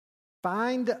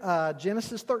Find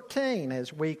Genesis 13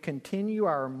 as we continue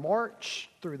our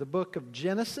march through the book of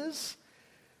Genesis.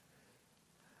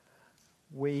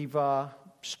 We've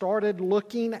started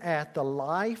looking at the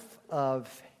life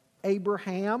of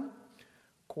Abraham.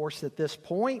 Of course, at this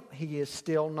point, he is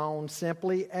still known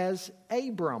simply as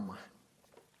Abram.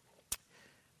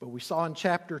 But we saw in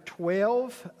chapter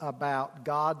 12 about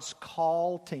God's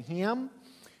call to him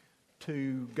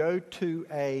to go to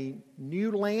a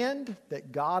new land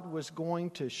that God was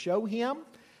going to show him.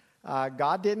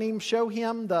 God didn't even show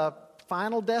him the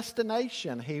final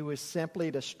destination. He was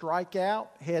simply to strike out,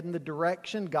 head in the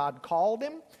direction God called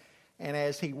him. And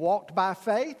as he walked by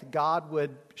faith, God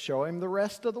would show him the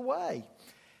rest of the way.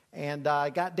 And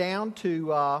got down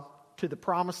to the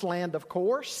promised land, of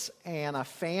course, and a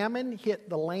famine hit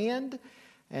the land.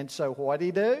 And so what did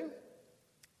he do?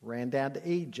 Ran down to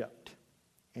Egypt.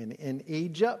 And in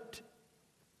Egypt,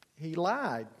 he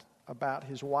lied about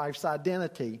his wife's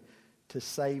identity to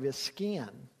save his skin.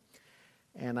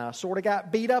 And sort of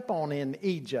got beat up on in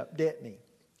Egypt, didn't he?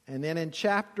 And then in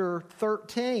chapter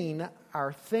 13,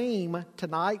 our theme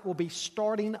tonight will be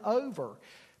starting over,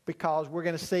 because we're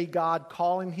going to see God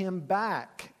calling him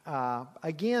back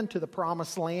again to the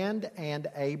promised land, and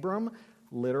Abram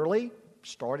literally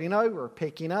starting over,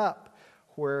 picking up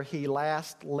where he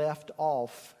last left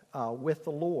off with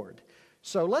the Lord.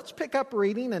 So let's pick up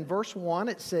reading in verse 1.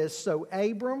 It says, "So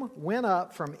Abram went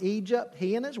up from Egypt,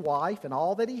 he and his wife and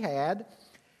all that he had,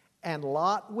 and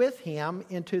Lot with him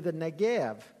into the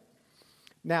Negev.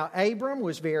 Now Abram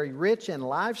was very rich in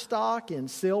livestock, in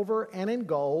silver, and in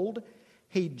gold.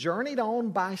 He journeyed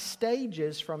on by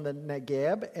stages from the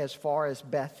Negev as far as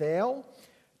Bethel,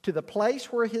 to the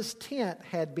place where his tent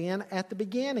had been at the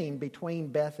beginning between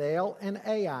Bethel and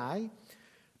Ai,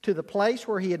 to the place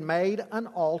where he had made an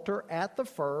altar at the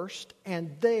first,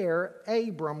 and there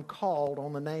Abram called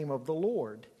on the name of the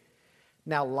Lord.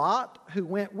 Now Lot, who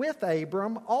went with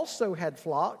Abram, also had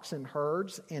flocks and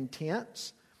herds and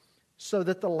tents, so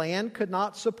that the land could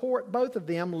not support both of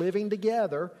them living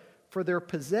together, for their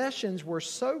possessions were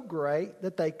so great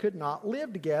that they could not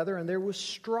live together, and there was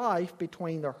strife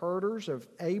between the herders of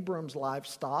Abram's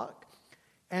livestock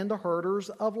and the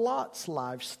herders of Lot's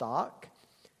livestock.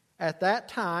 At that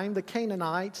time, the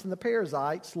Canaanites and the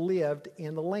Perizzites lived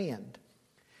in the land.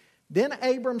 Then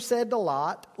Abram said to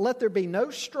Lot, 'Let there be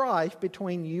no strife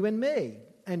between you and me,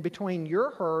 and between your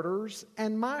herders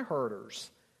and my herders,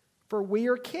 for we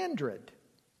are kindred.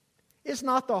 Is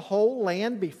not the whole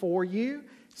land before you?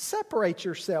 Separate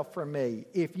yourself from me.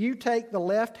 If you take the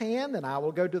left hand, then I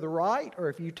will go to the right, or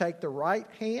if you take the right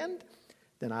hand,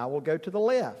 then I will go to the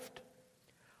left.'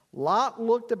 Lot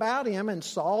looked about him and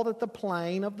saw that the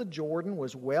plain of the Jordan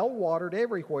was well watered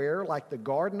everywhere, like the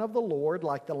garden of the Lord,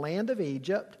 like the land of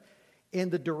Egypt, in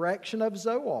the direction of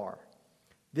Zoar.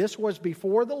 This was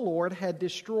before the Lord had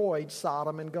destroyed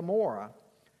Sodom and Gomorrah.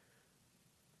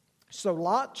 So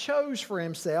Lot chose for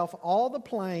himself all the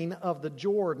plain of the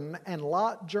Jordan, and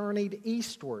Lot journeyed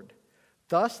eastward.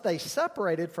 Thus they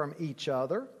separated from each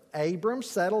other. Abram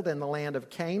settled in the land of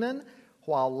Canaan,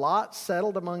 while Lot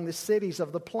settled among the cities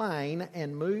of the plain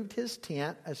and moved his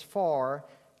tent as far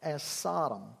as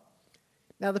Sodom.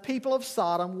 Now the people of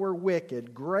Sodom were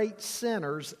wicked, great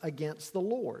sinners against the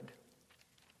Lord.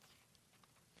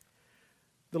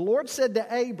 The Lord said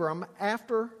to Abram,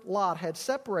 after Lot had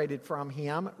separated from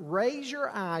him, 'Raise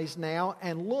your eyes now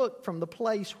and look from the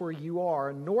place where you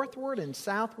are, northward and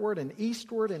southward and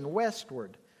eastward and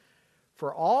westward.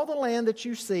 For all the land that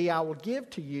you see I will give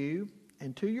to you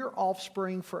and to your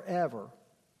offspring forever.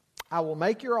 I will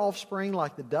make your offspring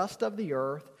like the dust of the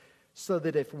earth, so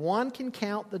that if one can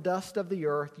count the dust of the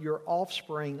earth, your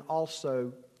offspring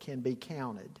also can be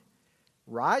counted.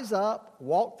 Rise up,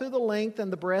 walk through the length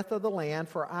and the breadth of the land,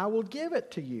 for I will give it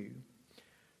to you.'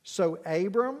 So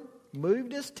Abram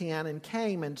moved his tent and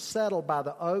came and settled by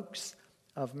the oaks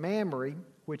of Mamre,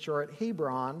 which are at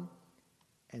Hebron,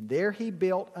 and there he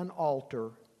built an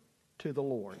altar to the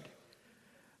Lord."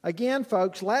 Again,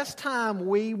 folks, last time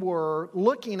we were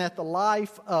looking at the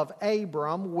life of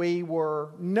Abram, we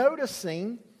were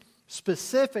noticing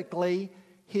specifically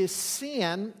his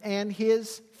sin and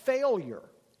his failure.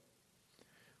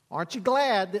 Aren't you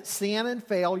glad that sin and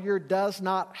failure does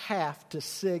not have to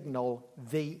signal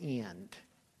the end?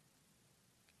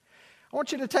 I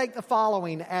want you to take the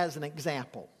following as an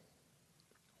example.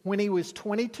 When he was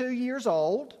 22 years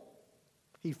old,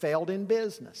 he failed in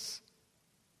business.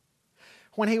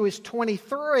 When he was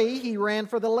 23, he ran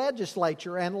for the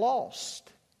legislature and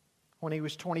lost. When he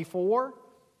was 24,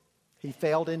 he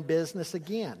failed in business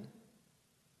again.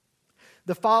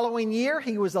 The following year,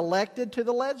 he was elected to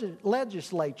the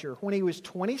legislature. When he was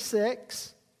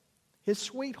 26, his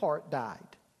sweetheart died.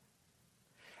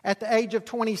 At the age of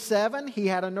 27, he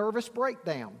had a nervous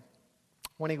breakdown.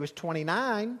 When he was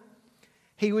 29,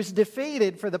 he was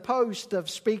defeated for the post of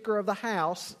Speaker of the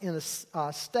House in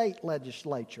the state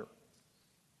legislature.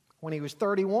 When he was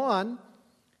 31,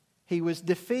 he was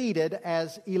defeated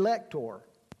as elector.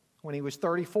 When he was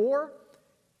 34,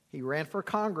 he ran for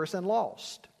Congress and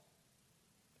lost.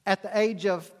 At the age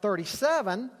of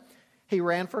 37, he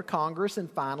ran for Congress and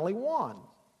finally won.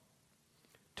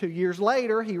 2 years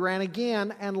later, he ran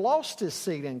again and lost his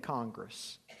seat in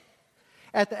Congress.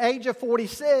 At the age of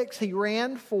 46, he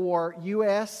ran for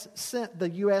the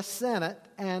U.S. Senate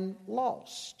and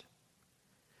lost.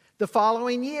 The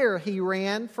following year, he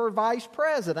ran for vice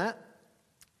president,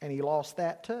 and he lost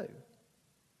that too.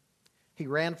 He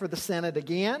ran for the Senate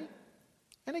again,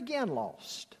 and again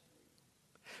lost.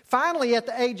 Finally, at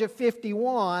the age of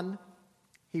 51,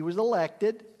 he was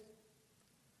elected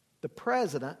the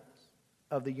President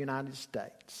of the United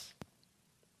States.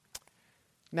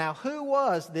 Now, who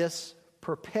was this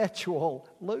perpetual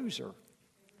loser?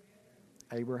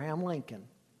 Abraham Lincoln,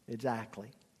 exactly.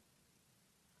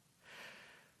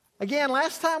 Again,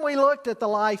 last time we looked at the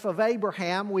life of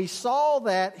Abraham, we saw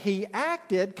that he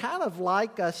acted kind of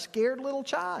like a scared little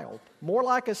child, more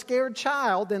like a scared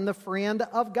child than the friend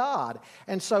of God.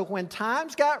 And so when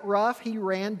times got rough, he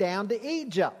ran down to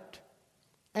Egypt.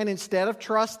 And instead of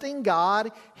trusting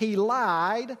God, he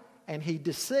lied and he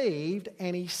deceived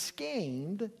and he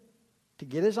schemed to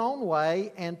get his own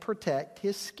way and protect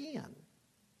his skin.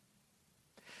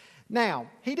 Now,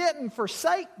 he didn't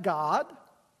forsake God.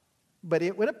 But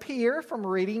it would appear from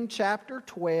reading chapter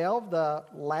 12, the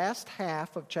last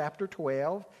half of chapter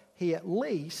 12, he at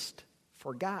least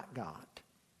forgot God.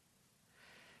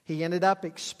 He ended up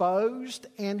exposed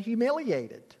and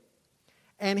humiliated.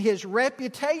 And his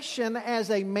reputation as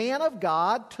a man of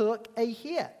God took a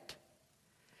hit.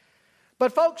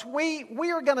 But folks, we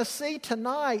are going to see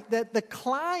tonight that the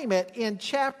climate in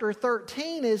chapter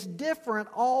 13 is different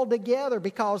altogether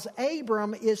because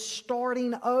Abram is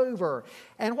starting over.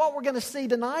 And what we're going to see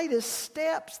tonight is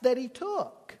steps that he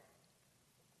took.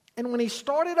 And when he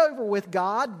started over with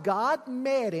God, God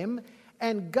met him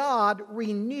and God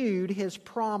renewed his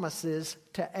promises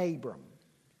to Abram.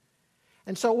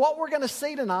 And so what we're going to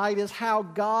see tonight is how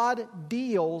God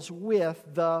deals with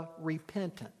the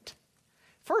repentant.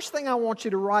 First thing I want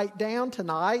you to write down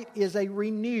tonight is a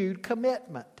renewed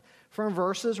commitment from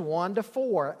verses 1 to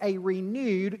 4. A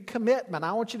renewed commitment.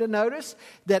 I want you to notice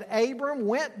that Abram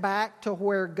went back to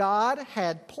where God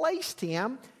had placed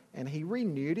him and he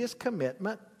renewed his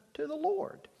commitment to the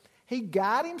Lord. He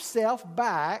got himself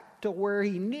back to where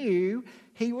he knew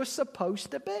he was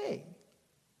supposed to be.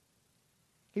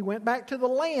 He went back to the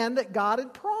land that God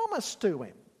had promised to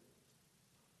him.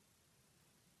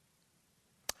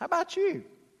 How about you?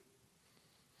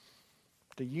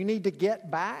 Do you need to get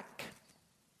back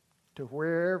to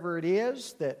wherever it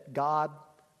is that God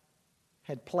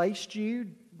had placed you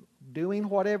doing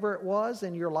whatever it was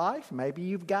in your life? Maybe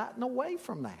you've gotten away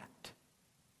from that.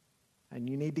 And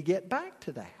you need to get back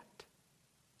to that.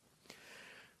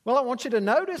 Well, I want you to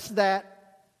notice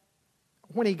that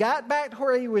when he got back to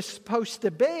where he was supposed to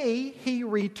be, he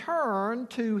returned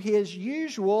to his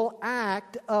usual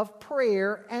act of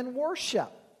prayer and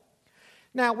worship.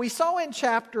 Now, we saw in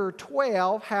chapter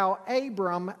 12 how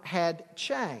Abram had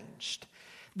changed.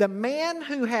 The man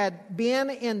who had been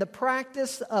in the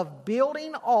practice of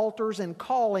building altars and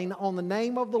calling on the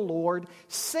name of the Lord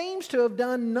seems to have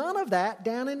done none of that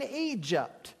down in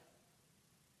Egypt.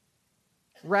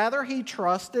 Rather, he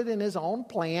trusted in his own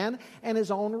plan and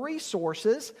his own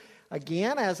resources.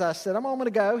 Again, as I said a moment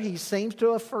ago, he seems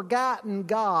to have forgotten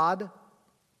God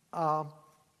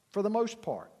for the most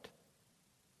part.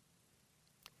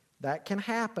 That can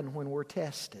happen when we're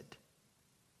tested.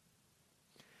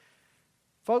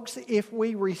 Folks, if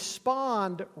we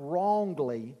respond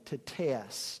wrongly to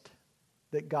tests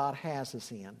that God has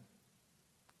us in,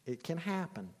 it can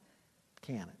happen,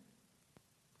 can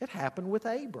it? It happened with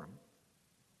Abram.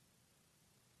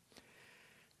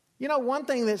 You know, one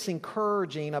thing that's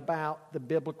encouraging about the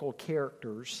biblical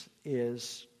characters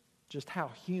is just how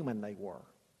human they were.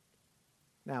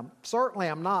 Now, certainly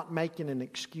I'm not making an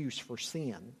excuse for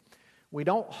sin. We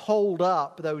don't hold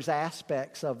up those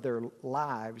aspects of their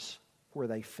lives where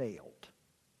they failed.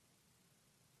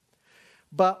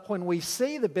 But when we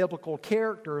see the biblical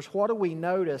characters, what do we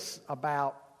notice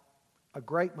about a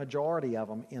great majority of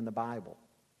them in the Bible?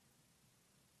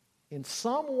 In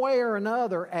some way or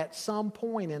another, at some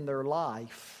point in their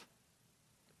life,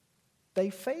 they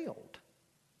failed.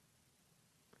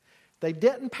 They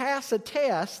didn't pass a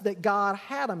test that God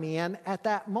had them in at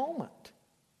that moment.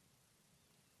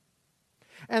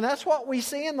 And that's what we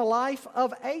see in the life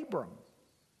of Abram.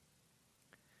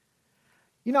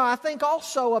 You know, I think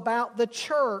also about the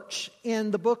church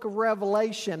in the book of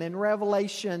Revelation, in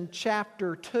Revelation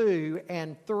chapter 2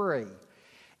 and 3.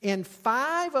 In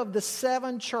 5 of the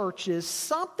 7 churches,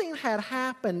 something had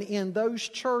happened in those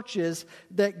churches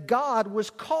that God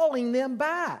was calling them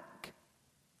back.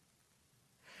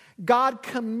 God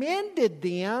commended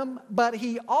them, but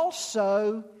He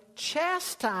also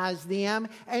chastised them,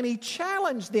 and He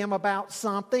challenged them about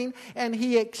something, and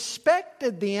He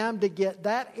expected them to get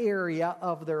that area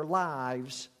of their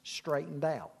lives straightened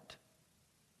out.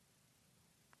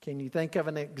 Can you think of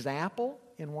an example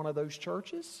in one of those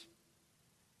churches?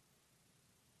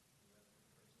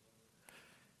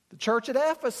 The church at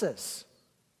Ephesus.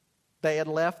 They had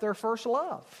left their first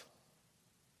love.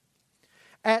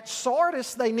 At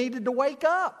Sardis, they needed to wake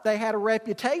up. They had a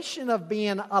reputation of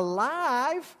being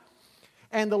alive,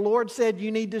 and the Lord said,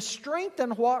 you need to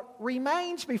strengthen what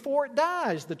remains before it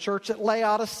dies. The church at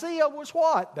Laodicea was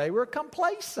what? They were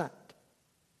complacent.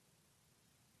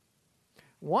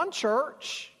 One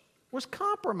church was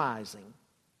compromising.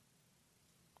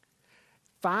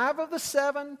 5 of the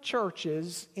 7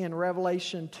 churches in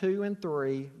Revelation 2 and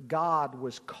 3, God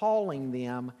was calling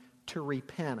them to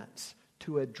repentance,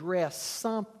 to address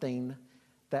something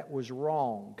that was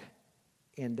wrong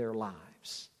in their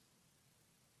lives.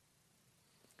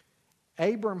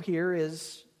 Abram here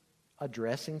is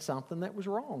addressing something that was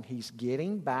wrong. He's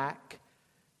getting back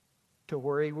to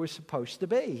where he was supposed to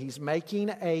be. He's making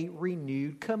a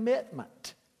renewed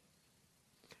commitment.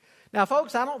 Now,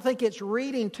 folks, I don't think it's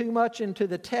reading too much into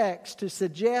the text to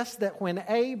suggest that when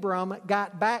Abram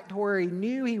got back to where he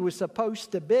knew he was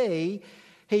supposed to be,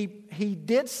 he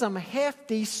did some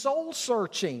hefty soul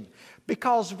searching,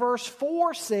 because verse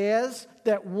 4 says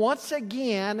that once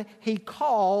again he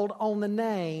called on the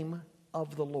name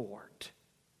of the Lord.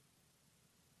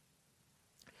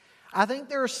 I think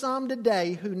there are some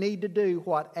today who need to do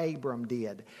what Abram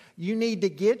did. You need to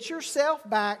get yourself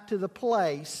back to the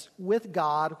place with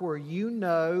God where you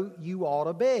know you ought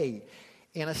to be.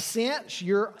 In a sense,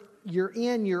 you're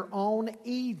in your own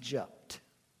Egypt.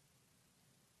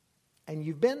 And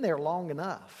you've been there long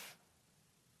enough.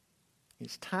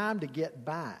 It's time to get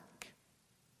back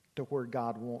to where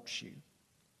God wants you.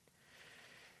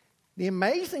 The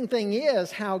amazing thing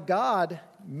is how God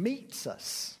meets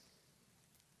us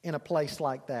in a place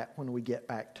like that when we get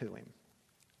back to Him.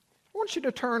 I want you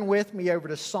to turn with me over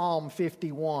to Psalm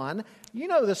 51. You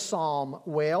know the psalm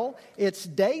well. It's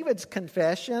David's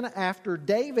confession after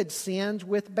David sins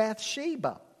with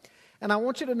Bathsheba. And I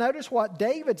want you to notice what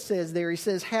David says there. He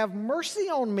says, have mercy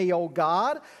on me, O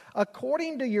God,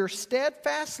 according to your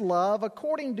steadfast love,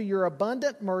 according to your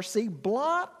abundant mercy.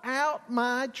 Blot out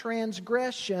my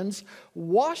transgressions.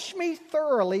 Wash me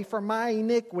thoroughly from my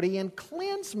iniquity and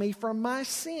cleanse me from my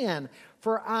sin.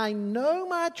 For I know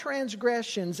my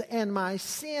transgressions, and my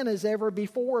sin is ever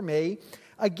before me.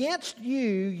 Against you,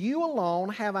 you alone,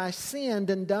 have I sinned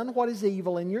and done what is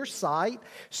evil in your sight,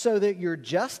 so that you're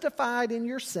justified in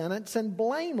your sentence and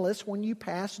blameless when you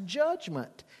pass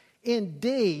judgment.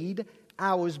 Indeed,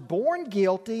 I was born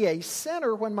guilty, a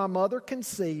sinner when my mother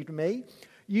conceived me.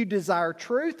 You desire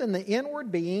truth in the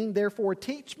inward being, therefore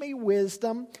teach me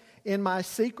wisdom in my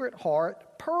secret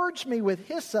heart. Purge me with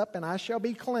hyssop, and I shall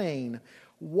be clean.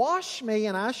 Wash me,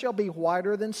 and I shall be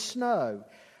whiter than snow.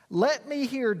 Let me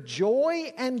hear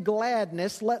joy and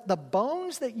gladness. Let the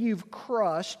bones that you've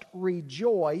crushed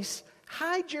rejoice.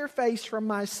 Hide your face from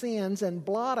my sins and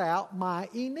blot out my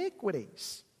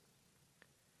iniquities.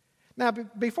 Now,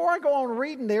 before I go on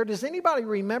reading there, does anybody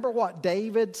remember what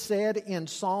David said in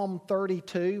Psalm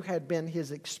 32 had been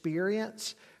his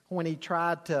experience when he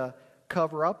tried to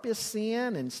cover up his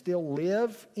sin and still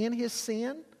live in his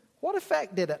sin? What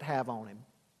effect did it have on him?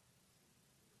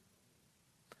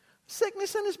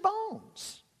 Sickness in his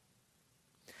bones.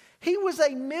 He was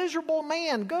a miserable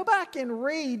man. Go back and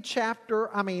read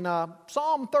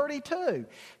Psalm 32.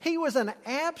 He was an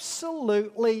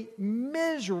absolutely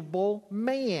miserable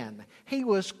man. He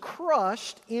was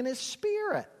crushed in his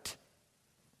spirit.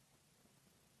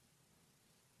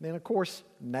 Then, of course,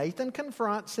 Nathan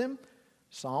confronts him.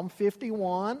 Psalm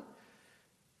 51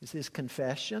 is his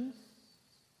confession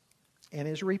and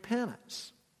his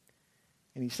repentance.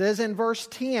 And he says in verse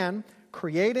 10,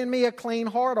 create in me a clean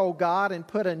heart, O God, and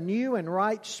put a new and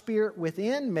right spirit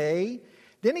within me.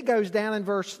 Then he goes down in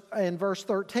verse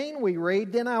 13 we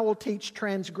read, then I will teach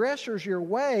transgressors your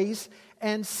ways,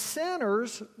 and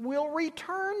sinners will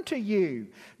return to you.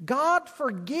 God,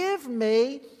 forgive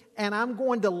me and I'm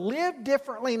going to live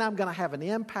differently, and I'm going to have an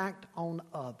impact on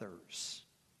others.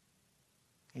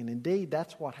 And indeed,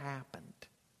 that's what happened.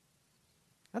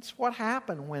 That's what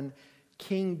happened when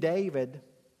King David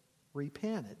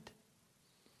repented.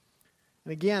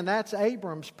 And again, that's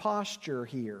Abram's posture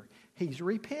here. He's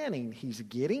repenting. He's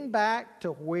getting back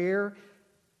to where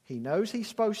he knows he's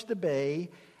supposed to be,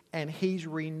 and he's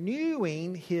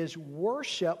renewing his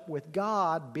worship with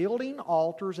God, building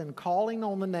altars and calling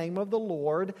on the name of the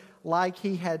Lord like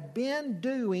he had been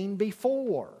doing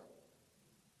before.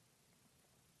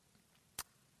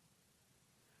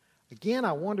 Again,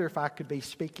 I wonder if I could be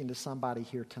speaking to somebody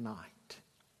here tonight.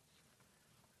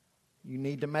 You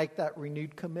need to make that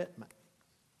renewed commitment.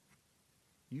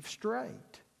 You've strayed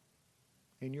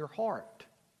in your heart.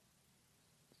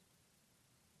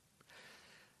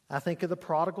 I think of the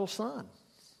prodigal son.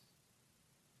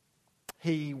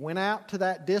 He went out to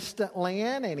that distant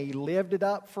land and he lived it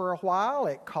up for a while.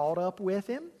 It caught up with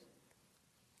him.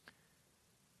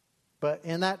 But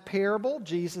in that parable,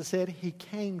 Jesus said he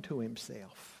came to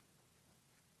himself.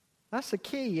 That's the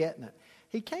key, isn't it?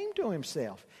 He came to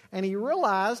himself and he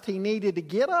realized he needed to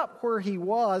get up where he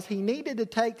was. He needed to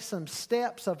take some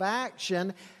steps of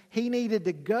action. He needed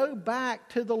to go back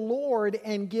to the Lord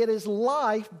and get his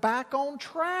life back on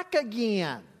track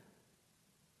again.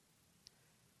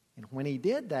 And when he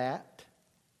did that,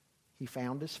 he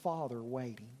found his father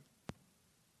waiting.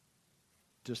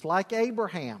 Just like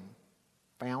Abraham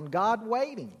found God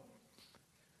waiting.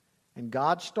 And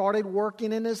God started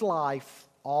working in his life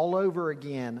all over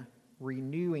again,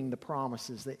 renewing the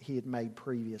promises that he had made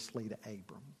previously to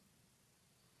Abram.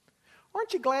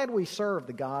 Aren't you glad we serve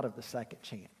the God of the second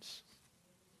chance,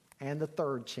 and the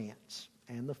third chance,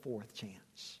 and the fourth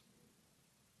chance?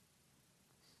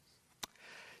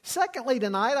 Secondly,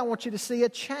 tonight I want you to see a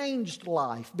changed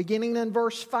life. Beginning in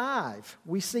verse 5,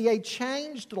 we see a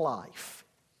changed life.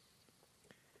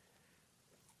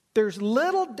 There's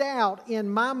little doubt in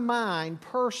my mind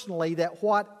personally that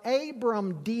what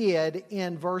Abram did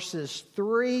in verses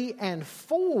 3 and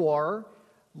 4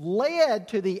 led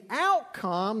to the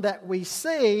outcome that we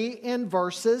see in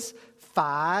verses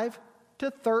 5 to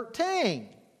 13.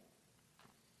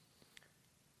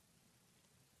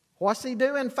 What's he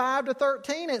do in 5 to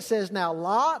 13? It says, "Now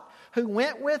Lot, who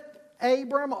went with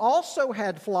Abram, also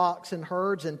had flocks and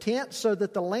herds and tents, so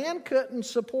that the land couldn't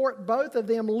support both of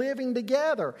them living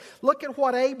together." Look at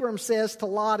what Abram says to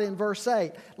Lot in verse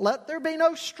 8. "Let there be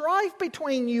no strife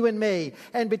between you and me,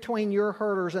 and between your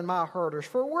herders and my herders,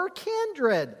 for we're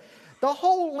kindred. The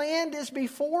whole land is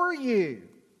before you.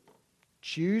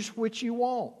 Choose which you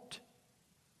want."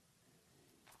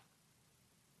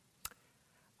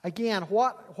 Again,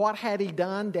 what had he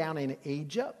done down in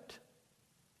Egypt?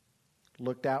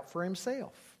 Looked out for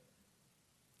himself.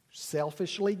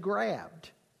 Selfishly grabbed.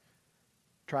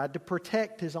 Tried to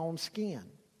protect his own skin.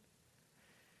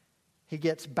 He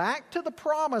gets back to the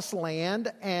promised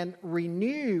land and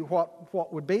renew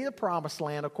what would be the promised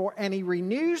land, of course, and he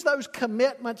renews those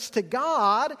commitments to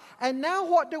God. And now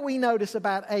what do we notice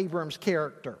about Abram's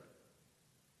character?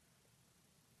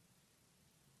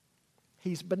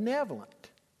 He's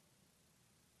benevolent.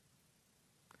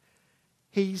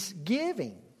 He's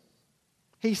giving.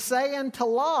 He's saying to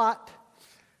Lot,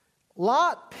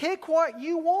 "Lot, pick what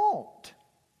you want."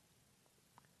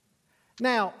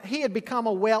 Now, he had become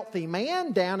a wealthy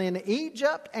man down in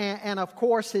Egypt, and of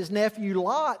course his nephew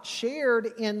Lot shared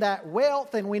in that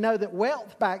wealth, and we know that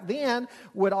wealth back then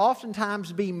would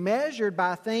oftentimes be measured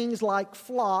by things like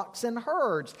flocks and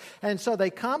herds. And so they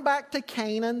come back to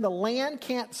Canaan. The land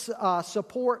can't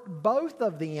support both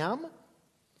of them.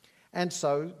 And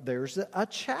so there's a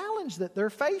challenge that they're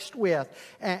faced with.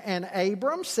 And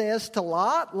Abram says to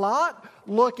Lot, "Lot,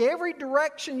 look every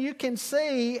direction you can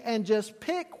see and just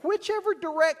pick whichever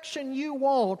direction you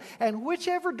want. And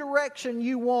whichever direction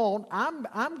you want,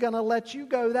 I'm going to let you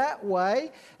go that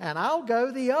way, and I'll go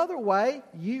the other way.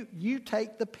 You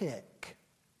take the pick.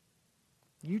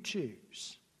 You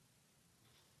choose."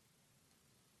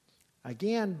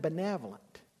 Again,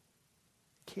 benevolent,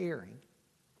 caring.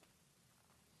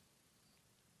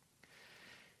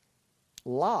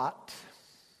 Lot,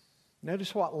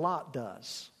 notice what Lot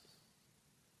does.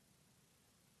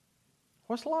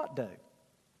 What's Lot do?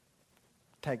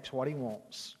 Takes what he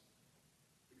wants,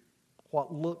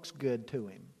 what looks good to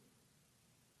him.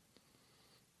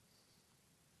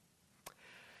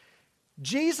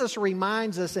 Jesus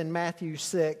reminds us in Matthew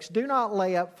 6, "Do not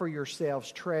lay up for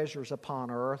yourselves treasures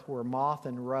upon earth where moth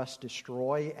and rust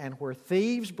destroy and where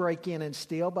thieves break in and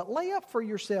steal, but lay up for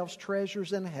yourselves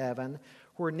treasures in heaven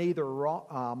where neither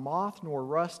moth nor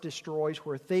rust destroys,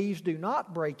 where thieves do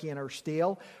not break in or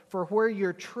steal. For where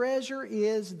your treasure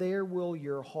is, there will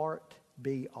your heart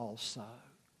be also."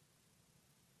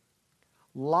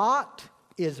 Lot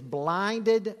is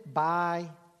blinded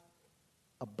by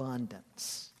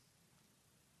abundance.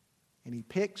 And he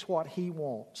picks what he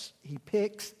wants. He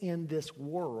picks in this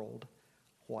world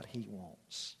what he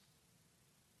wants.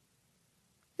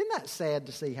 Isn't that sad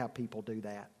to see how people do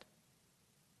that?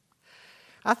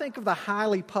 I think of the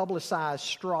highly publicized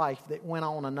strife that went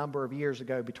on a number of years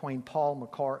ago between Paul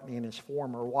McCartney and his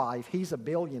former wife. He's a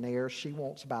billionaire. She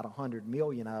wants about $100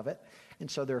 million of it. And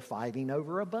so they're fighting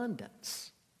over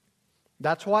abundance.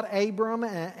 That's what Abram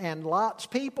and Lot's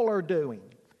people are doing.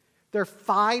 They're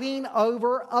fighting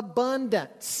over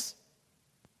abundance.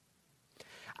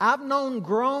 I've known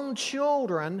grown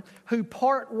children who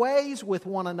part ways with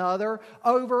one another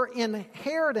over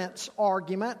inheritance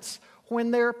arguments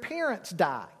when their parents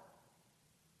die.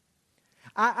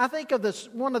 I think of this,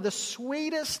 one of the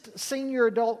sweetest senior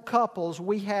adult couples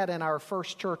we had in our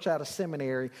first church out of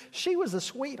seminary. She was a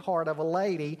sweetheart of a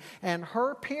lady, and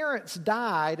her parents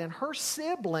died, and her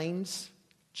siblings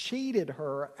cheated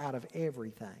her out of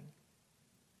everything.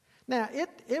 Now,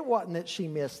 it wasn't that she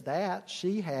missed that.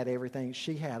 She had everything.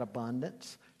 She had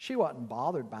abundance. She wasn't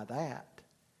bothered by that.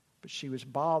 But she was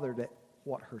bothered at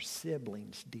what her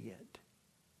siblings did.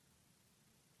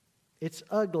 It's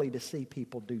ugly to see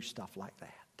people do stuff like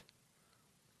that.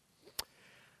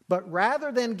 But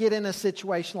rather than get in a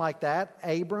situation like that,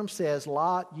 Abram says,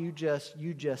 "Lot, you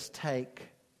just take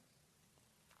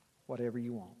whatever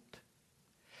you want."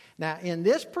 Now, in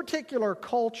this particular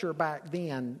culture back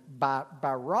then, by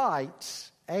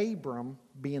rights, Abram,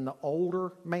 being the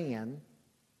older man,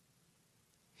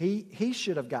 he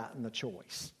should have gotten the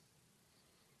choice.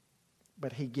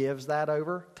 But he gives that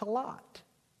over to Lot.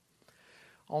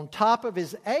 On top of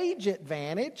his age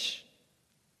advantage,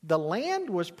 the land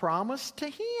was promised to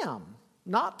him.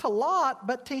 Not to Lot,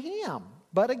 but to him.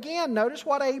 But again, notice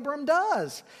what Abram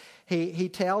does. He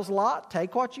tells Lot,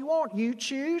 "Take what you want. You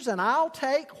choose, and I'll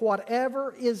take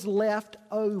whatever is left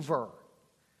over."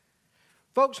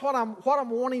 Folks, what I'm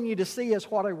wanting you to see is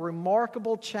what a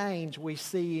remarkable change we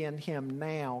see in him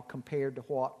now compared to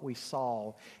what we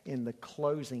saw in the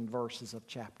closing verses of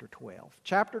chapter 12.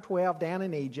 Chapter 12, down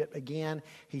in Egypt, again,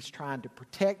 he's trying to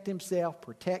protect himself,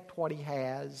 protect what he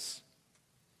has.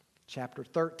 Chapter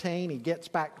 13, he gets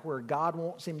back to where God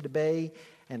wants him to be,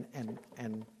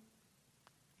 and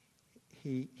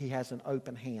he has an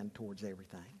open hand towards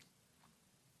everything.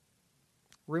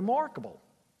 Remarkable.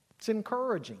 It's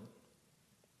encouraging.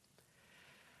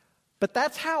 But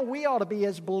that's how we ought to be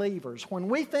as believers. When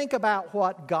we think about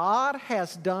what God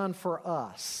has done for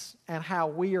us and how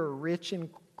we are rich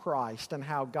in Christ and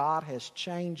how God has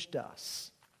changed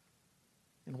us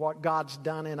and what God's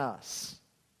done in us,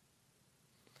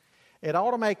 it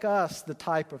ought to make us the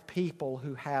type of people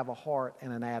who have a heart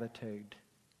and an attitude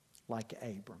like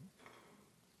Abram.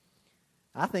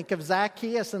 I think of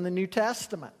Zacchaeus in the New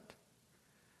Testament.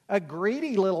 A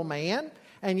greedy little man,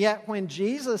 and yet when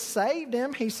Jesus saved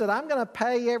him, he said, "I'm going to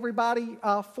pay everybody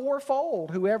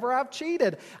fourfold. Whoever I've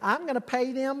cheated, I'm going to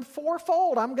pay them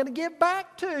fourfold. I'm going to give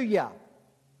back to you."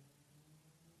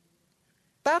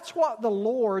 That's what the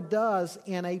Lord does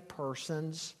in a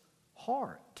person's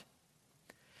heart.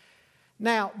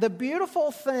 Now, the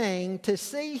beautiful thing to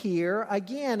see here,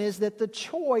 again, is that the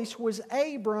choice was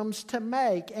Abram's to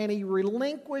make, and he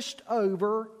relinquished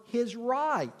over his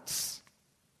rights.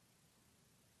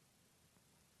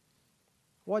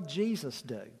 What'd Jesus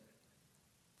do?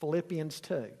 Philippians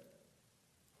 2.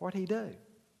 What'd he do?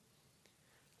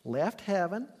 Left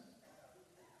heaven,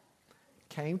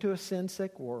 came to a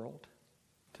sin-sick world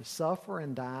to suffer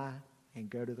and die and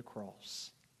go to the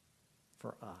cross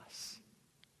for us.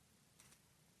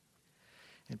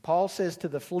 And Paul says to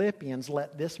the Philippians,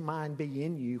 "Let this mind be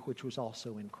in you, which was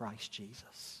also in Christ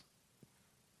Jesus."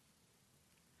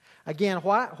 Again,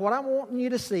 what I'm wanting you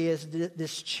to see is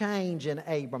this change in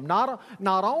Abram. Not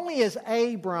only is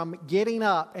Abram getting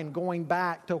up and going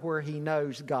back to where he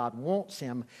knows God wants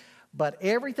him, but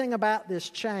everything about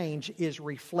this change is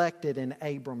reflected in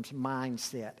Abram's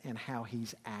mindset and how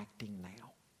he's acting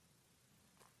now.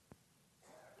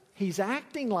 He's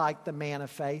acting like the man of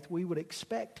faith we would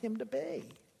expect him to be.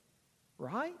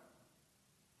 Right?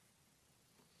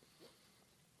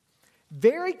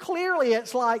 Very clearly,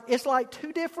 it's like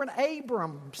two different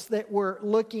Abrams that we're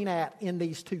looking at in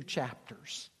these two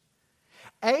chapters.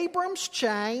 Abram's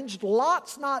changed.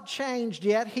 Lot's not changed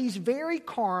yet. He's very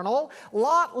carnal.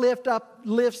 Lot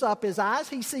lifts up his eyes.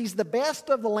 He sees the best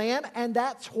of the land, and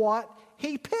that's what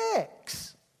he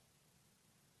picks.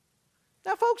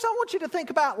 Now, folks, I want you to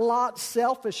think about Lot's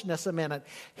selfishness a minute.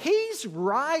 He's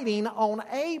riding on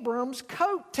Abram's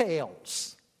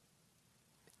coattails.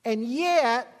 And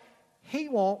yet, he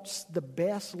wants the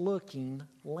best-looking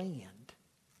land.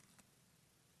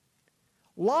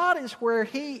 Lot is where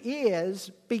he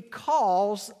is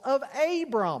because of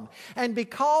Abram and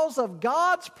because of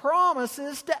God's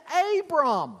promises to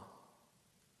Abram.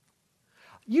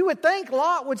 You would think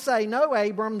Lot would say, no,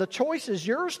 Abram, the choice is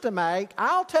yours to make.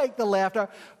 I'll take the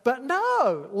leftover. But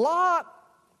no,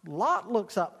 Lot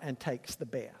looks up and takes the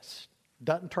best.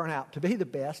 Doesn't turn out to be the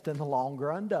best in the long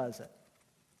run, does it?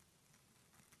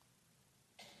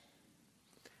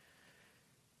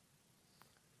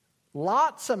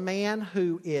 Lot's a man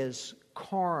who is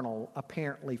carnal,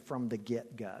 apparently, from the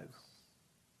get-go.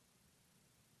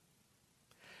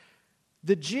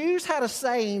 The Jews had a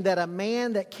saying that a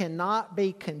man that cannot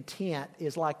be content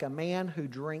is like a man who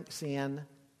drinks in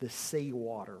the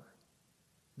seawater.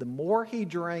 The more he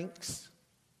drinks,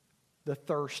 the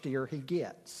thirstier he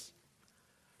gets.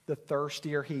 The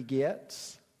thirstier he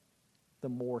gets, the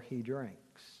more he drinks.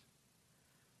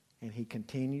 And he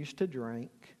continues to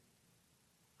drink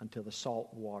until the salt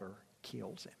water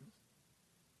kills him.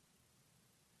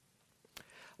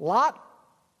 Lot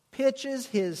pitches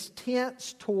his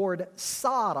tents toward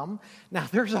Sodom. Now,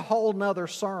 there's a whole nother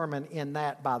sermon in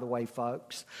that, by the way,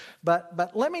 folks.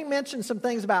 But let me mention some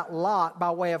things about Lot by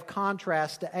way of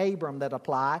contrast to Abram that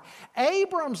apply.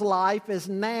 Abram's life is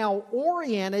now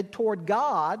oriented toward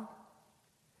God.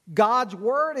 God's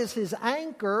word is his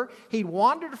anchor. He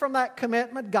wandered from that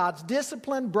commitment. God's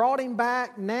discipline brought him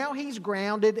back. Now he's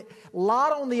grounded.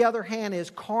 Lot, on the other hand,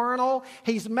 is carnal.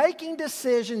 He's making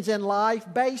decisions in life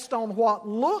based on what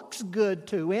looks good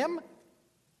to him.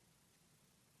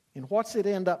 And what's it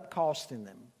end up costing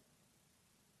them?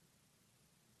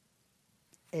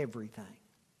 Everything.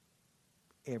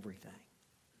 Everything.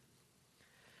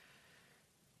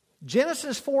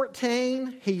 Genesis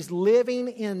 14, he's living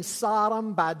in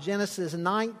Sodom. By Genesis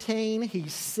 19,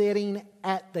 he's sitting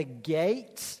at the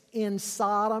gates in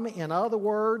Sodom. In other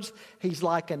words, he's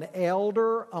like an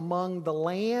elder among the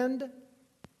land.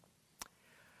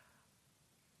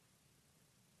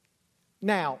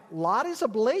 Now, Lot is a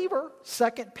believer. 2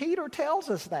 Peter tells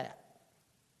us that.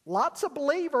 Lot's a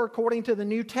believer according to the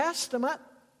New Testament.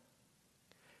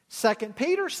 2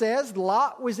 Peter says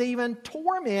Lot was even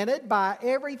tormented by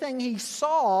everything he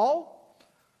saw,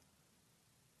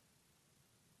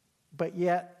 but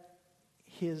yet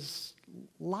his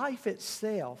life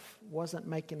itself wasn't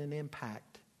making an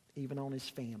impact even on his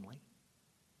family.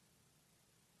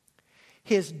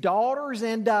 His daughters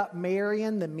end up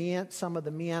marrying some of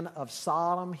the men of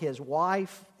Sodom. His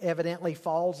wife evidently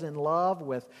falls in love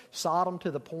with Sodom to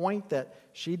the point that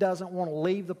she doesn't want to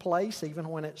leave the place even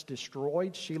when it's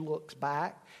destroyed. She looks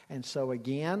back. And so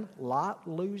again, Lot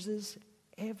loses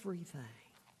everything.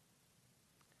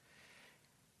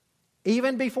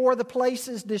 Even before the place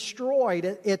is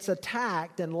destroyed, it's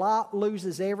attacked, and Lot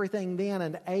loses everything then,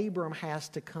 and Abram has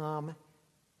to come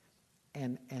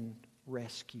and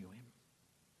rescue him.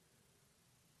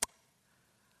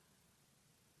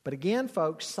 But again,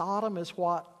 folks, Sodom is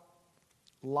what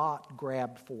Lot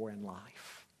grabbed for in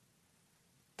life.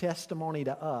 Testimony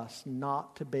to us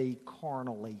not to be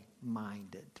carnally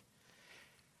minded.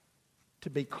 To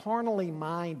be carnally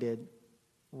minded,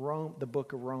 the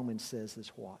book of Romans says,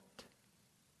 is what?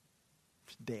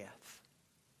 It's death.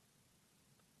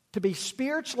 To be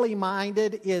spiritually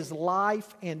minded is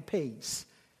life and peace.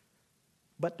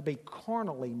 But to be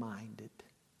carnally minded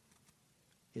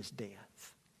is death.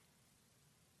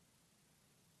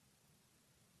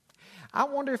 I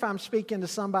wonder if I'm speaking to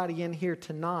somebody in here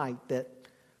tonight that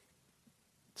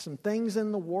some things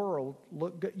in the world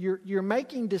look good. You're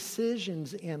making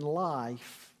decisions in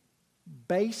life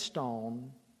based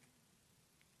on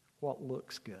what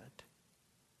looks good.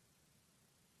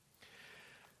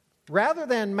 Rather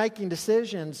than making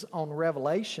decisions on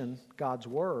revelation, God's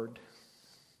Word,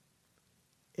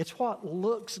 it's what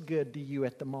looks good to you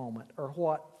at the moment or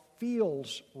what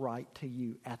feels right to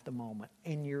you at the moment.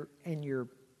 And you're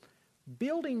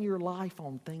building your life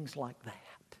on things like that.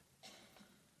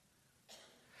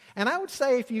 And I would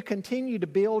say if you continue to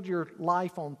build your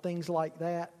life on things like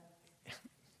that,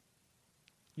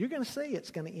 you're going to see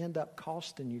it's going to end up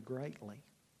costing you greatly.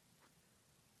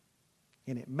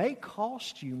 And it may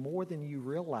cost you more than you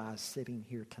realize sitting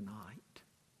here tonight.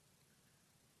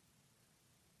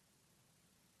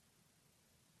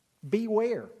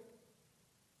 Beware.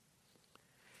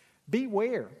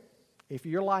 Beware if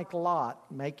you're like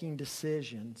Lot, making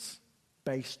decisions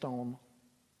based on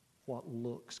what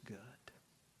looks good,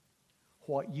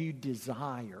 what you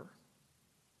desire.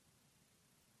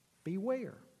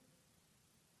 Beware.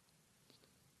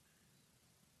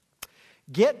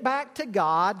 Get back to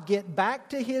God, get back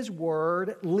to His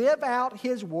Word, live out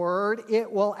His Word. It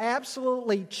will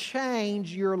absolutely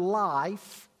change your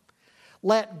life.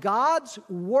 Let God's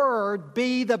Word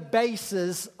be the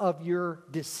basis of your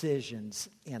decisions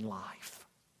in life.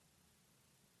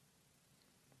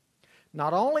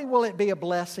 Not only will it be a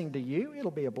blessing to you,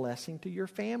 it'll be a blessing to your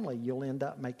family. You'll end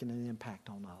up making an impact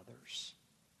on others.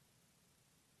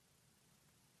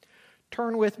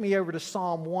 Turn with me over to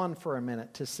Psalm 1 for a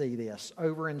minute to see this.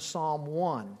 Over in Psalm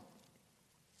 1.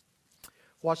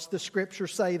 What's the scripture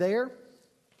say there?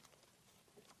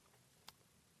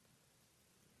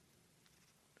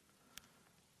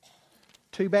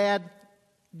 Too bad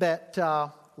that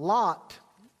Lot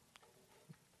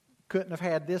couldn't have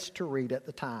had this to read at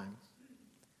the time.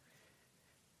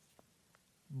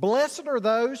 Blessed are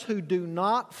those who do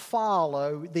not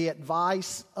follow the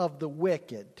advice of the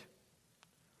wicked,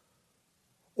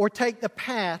 or take the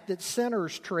path that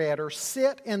sinners tread, or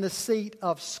sit in the seat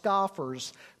of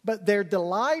scoffers. But their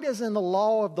delight is in the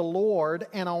law of the Lord,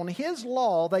 and on His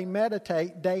law they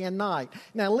meditate day and night.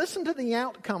 Now listen to the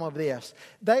outcome of this.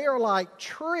 They are like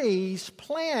trees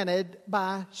planted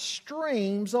by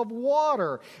streams of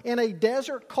water. In a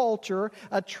desert culture,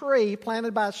 a tree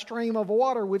planted by a stream of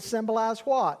water would symbolize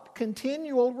what?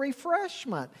 Continual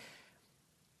refreshment.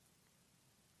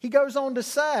 He goes on to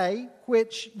say,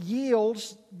 which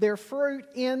yields their fruit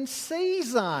in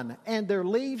season, and their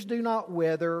leaves do not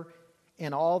wither.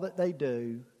 In all that they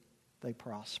do, they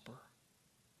prosper.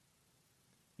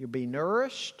 You'll be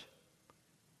nourished.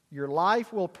 Your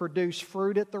life will produce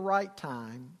fruit at the right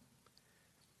time.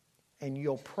 And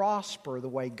you'll prosper the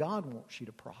way God wants you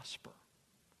to prosper.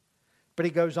 But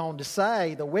he goes on to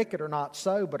say, the wicked are not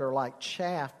so, but are like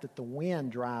chaff that the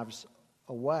wind drives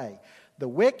away. The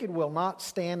wicked will not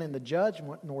stand in the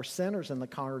judgment, nor sinners in the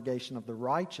congregation of the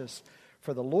righteous.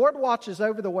 For the Lord watches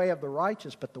over the way of the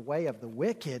righteous, but the way of the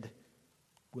wicked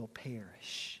will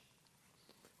perish.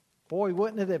 Boy,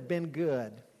 wouldn't it have been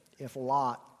good if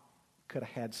Lot could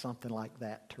have had something like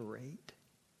that to read?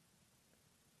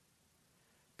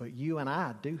 But you and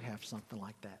I do have something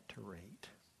like that to read.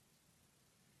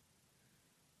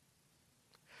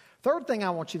 Third thing I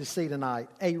want you to see tonight,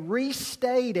 a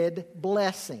restated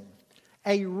blessing.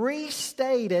 A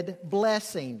restated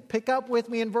blessing. Pick up with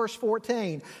me in verse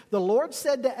 14. The Lord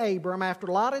said to Abram, after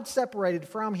Lot had separated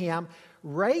from him,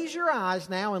 raise your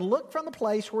eyes now and look from the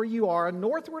place where you are,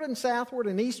 northward and southward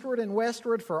and eastward and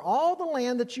westward, for all the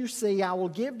land that you see I will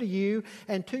give to you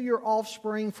and to your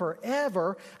offspring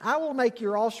forever. I will make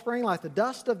your offspring like the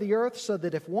dust of the earth, so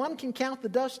that if one can count the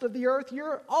dust of the earth,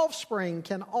 your offspring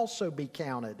can also be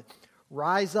counted.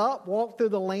 Rise up, walk through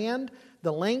the land,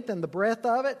 the length and the breadth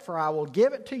of it, for I will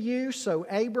give it to you. So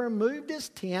Abram moved his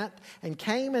tent and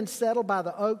came and settled by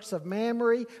the oaks of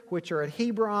Mamre, which are at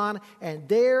Hebron, and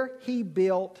there he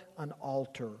built an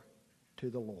altar to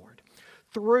the Lord.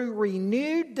 Through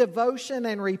renewed devotion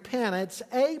and repentance,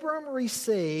 Abram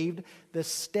received the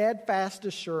steadfast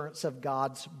assurance of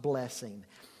God's blessing.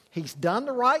 He's done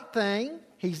the right thing.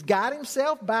 He's got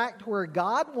himself back to where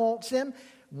God wants him.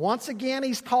 Once again,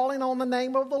 he's calling on the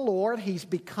name of the Lord. He's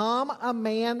become a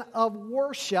man of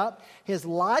worship. His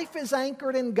life is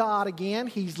anchored in God again.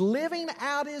 He's living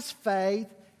out his faith.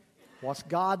 What's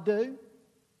God do?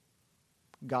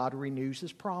 God renews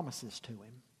his promises to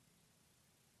him.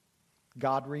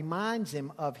 God reminds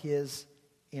him of his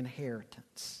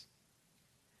inheritance.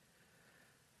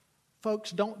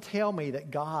 Folks, don't tell me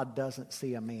that God doesn't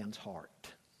see a man's heart.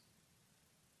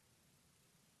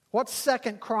 What's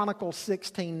 2 Chronicles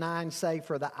 16:9 say?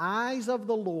 For the eyes of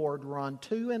the Lord run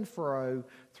to and fro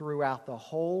throughout the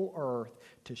whole earth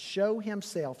to show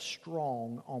himself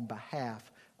strong on behalf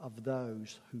of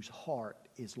those whose heart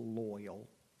is loyal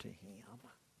to him.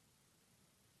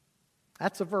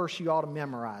 That's a verse you ought to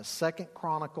memorize. 2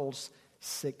 Chronicles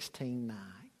 16:9.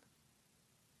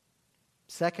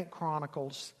 2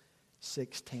 Chronicles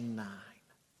 16:9.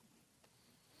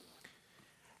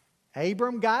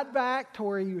 Abram got back to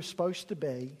where he was supposed to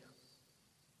be.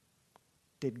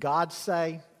 Did God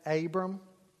say, Abram,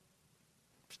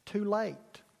 it's too late.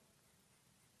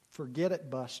 Forget it,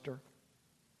 Buster.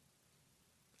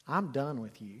 I'm done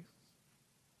with you.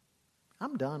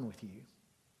 I'm done with you.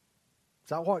 Is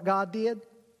that what God did?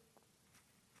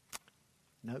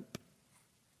 Nope.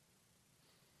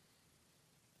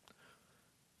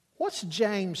 What's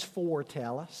James 4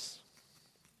 tell us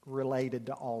related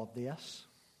to all of this?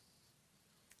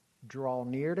 Draw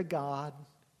near to God,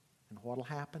 and what will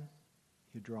happen?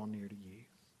 He'll draw near to you.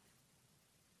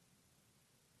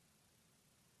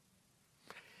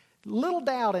 Little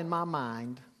doubt in my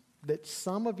mind that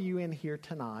some of you in here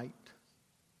tonight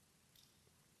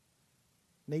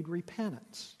need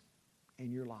repentance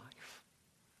in your life.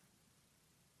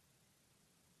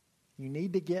 You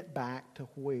need to get back to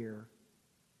where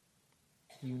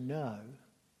you know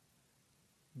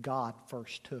God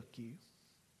first took you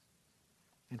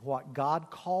and what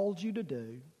God called you to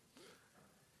do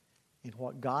and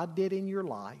what God did in your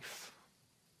life.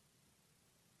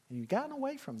 And you've gotten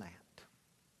away from that.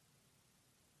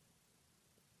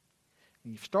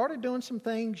 And you've started doing some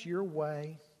things your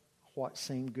way, what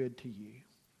seemed good to you.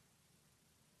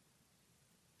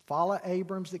 Follow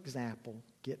Abram's example.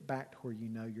 Get back to where you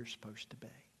know you're supposed to be.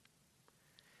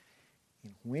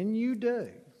 And when you do,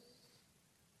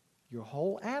 your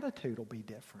whole attitude will be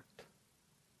different.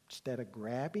 Instead of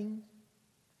grabbing,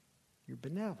 you're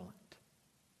benevolent,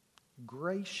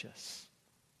 gracious.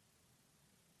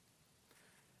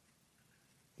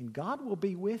 And God will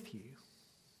be with you.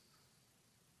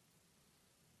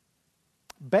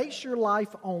 Base your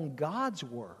life on God's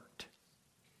Word.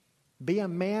 Be a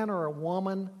man or a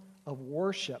woman of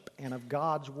worship and of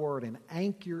God's Word, and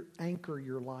anchor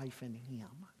your life in Him.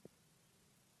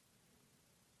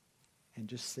 And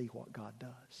just see what God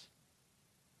does.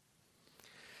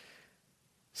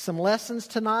 Some lessons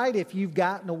tonight. If you've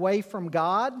gotten away from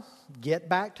God, get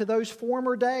back to those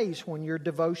former days when your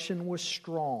devotion was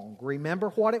strong. Remember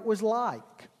what it was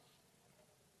like.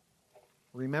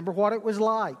 Remember what it was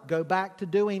like. Go back to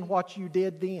doing what you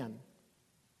did then.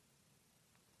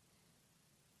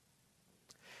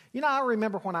 You know, I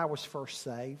remember when I was first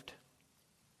saved.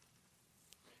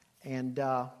 And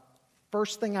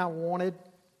first thing I wanted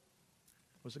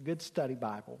was a good study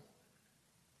Bible.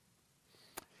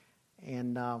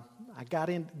 And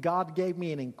God gave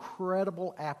me an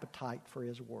incredible appetite for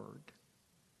His Word.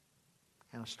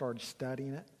 And I started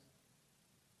studying it.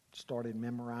 Started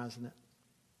memorizing it.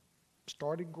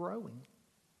 Started growing.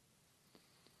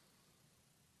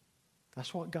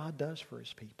 That's what God does for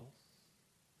His people.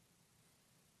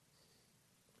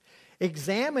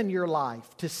 Examine your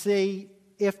life to see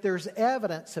if there's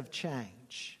evidence of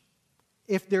change.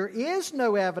 If there is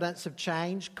no evidence of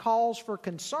change, cause for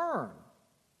concern.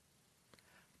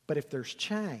 But if there's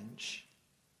change,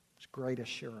 it's great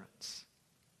assurance.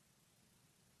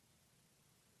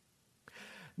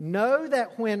 Know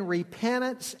that when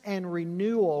repentance and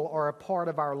renewal are a part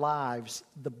of our lives,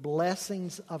 the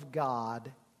blessings of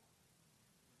God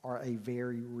are a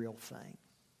very real thing.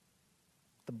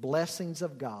 The blessings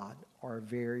of God are a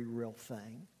very real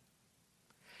thing.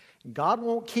 God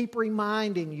won't keep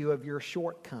reminding you of your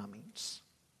shortcomings.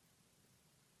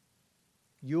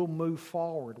 You'll move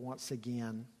forward once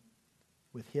again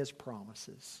with His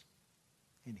promises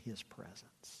and His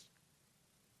presence.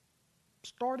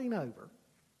 Starting over.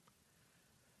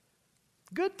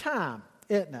 Good time,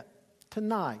 isn't it?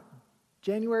 Tonight,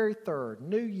 January 3rd,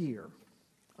 New Year.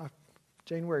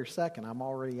 January 2nd, I'm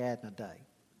already adding a day.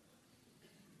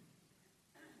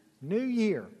 New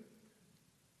Year.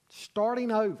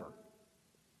 Starting over.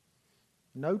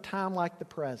 No time like the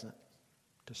present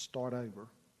to start over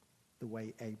the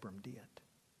way Abram did.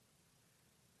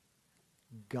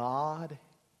 God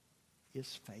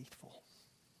is faithful.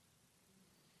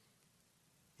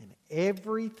 And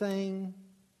everything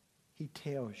He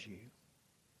tells you,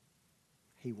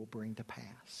 He will bring to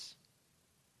pass.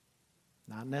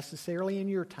 Not necessarily in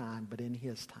your time, but in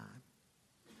His time.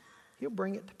 He'll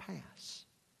bring it to pass.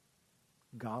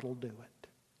 God will do it.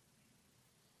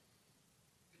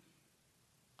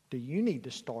 Do you need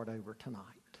to start over tonight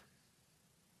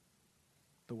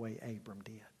the way Abram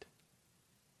did?